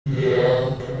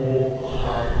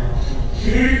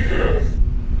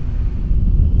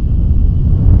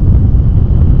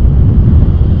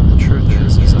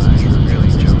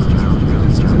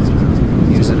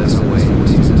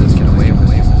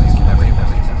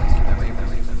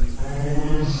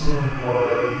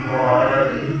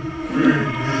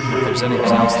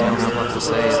to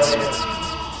say it's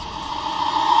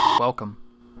welcome.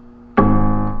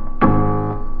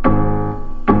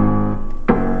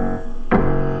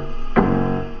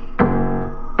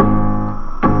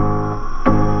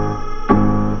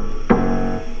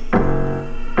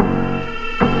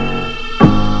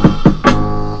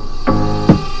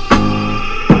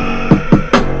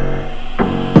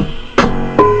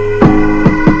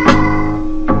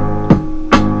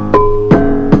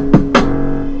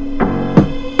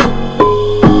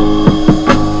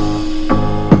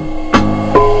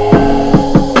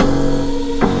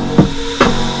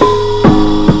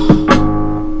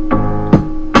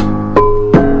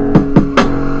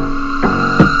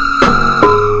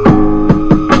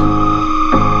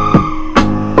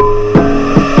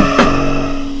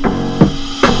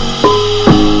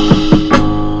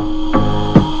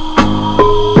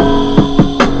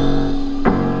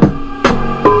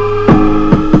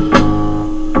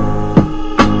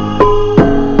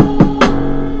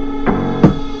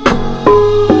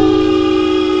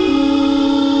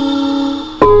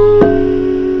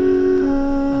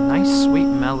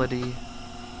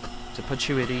 To put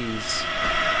you at ease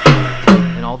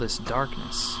in all this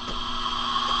darkness,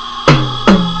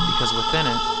 because within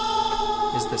it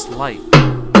is this light,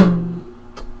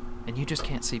 and you just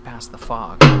can't see past the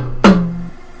fog.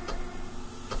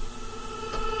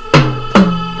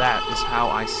 That is how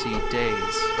I see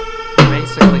days.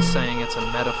 Basically saying it's a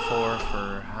metaphor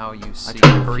for how you see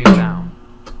the future. Down.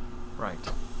 Right.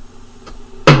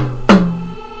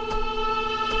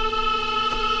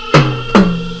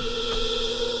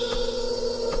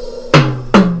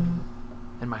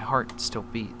 My heart still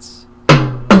beats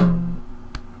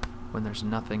when there's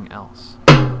nothing else.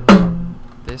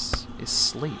 This is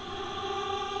sleep.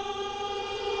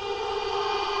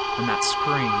 And that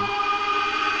scream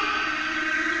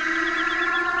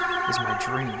is my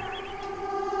dream.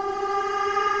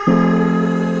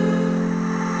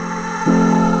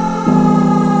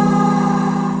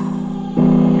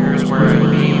 Here's where I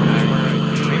mean when I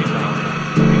dream about it.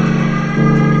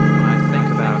 When I think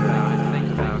about it,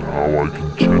 how I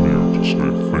continue to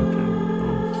stay thinking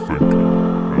and thinking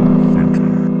and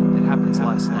thinking. It happens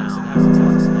less now.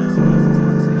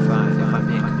 If I'm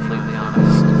being completely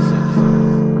honest.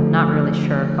 I'm not really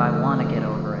sure if I want to get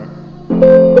over it.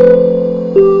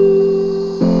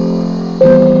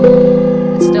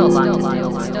 It's still a lot to deal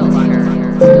with. Still here.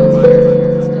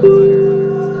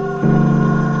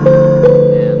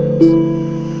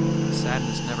 And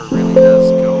sadness never really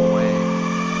does go away.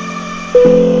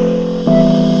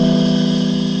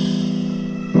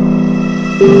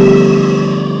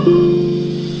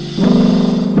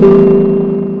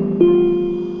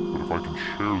 But if I can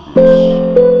share this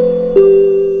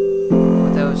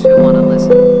with those who want to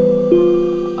listen,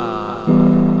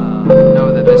 know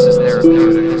that this is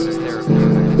therapeutic. This is therapeutic.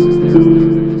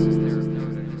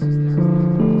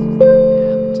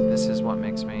 And this is what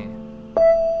makes me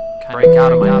kind of break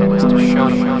out of my head, is to show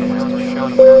them.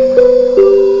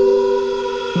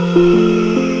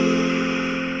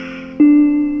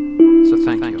 So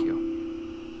thank you.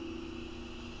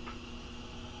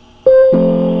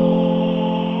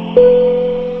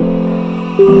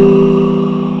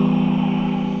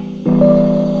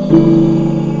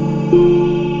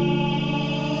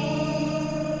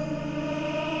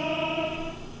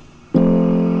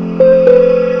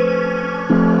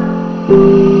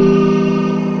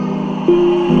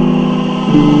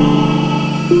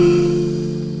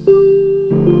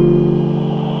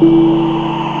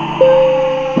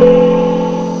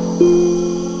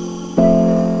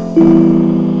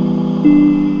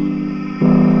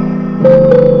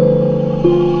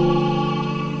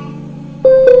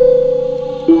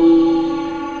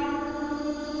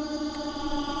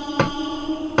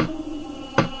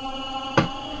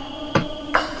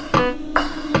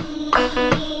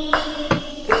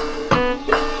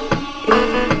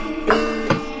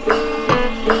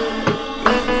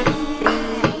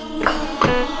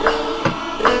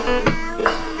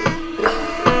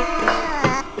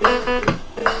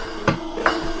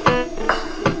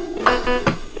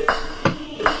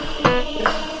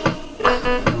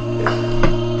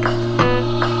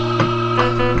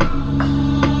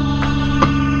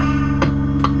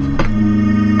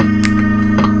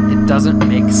 Doesn't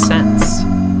make sense.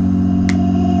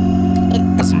 It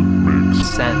doesn't make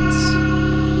sense.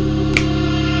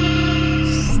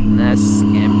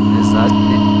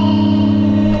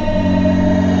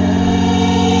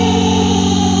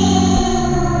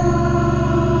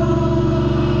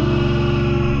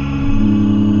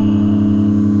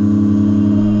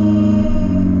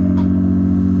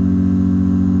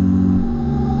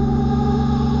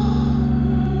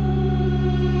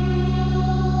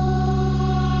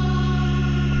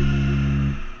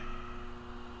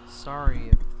 sorry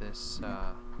if this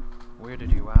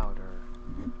weirded you out, or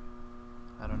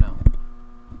I don't know,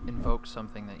 invoked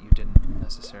something that you didn't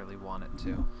necessarily want it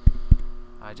to.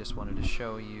 I just wanted to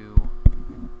show you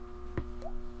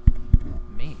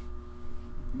me.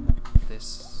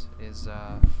 This is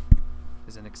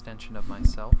an extension of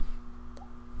myself,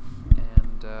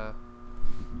 and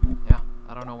yeah,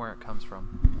 I don't know where it comes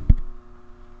from.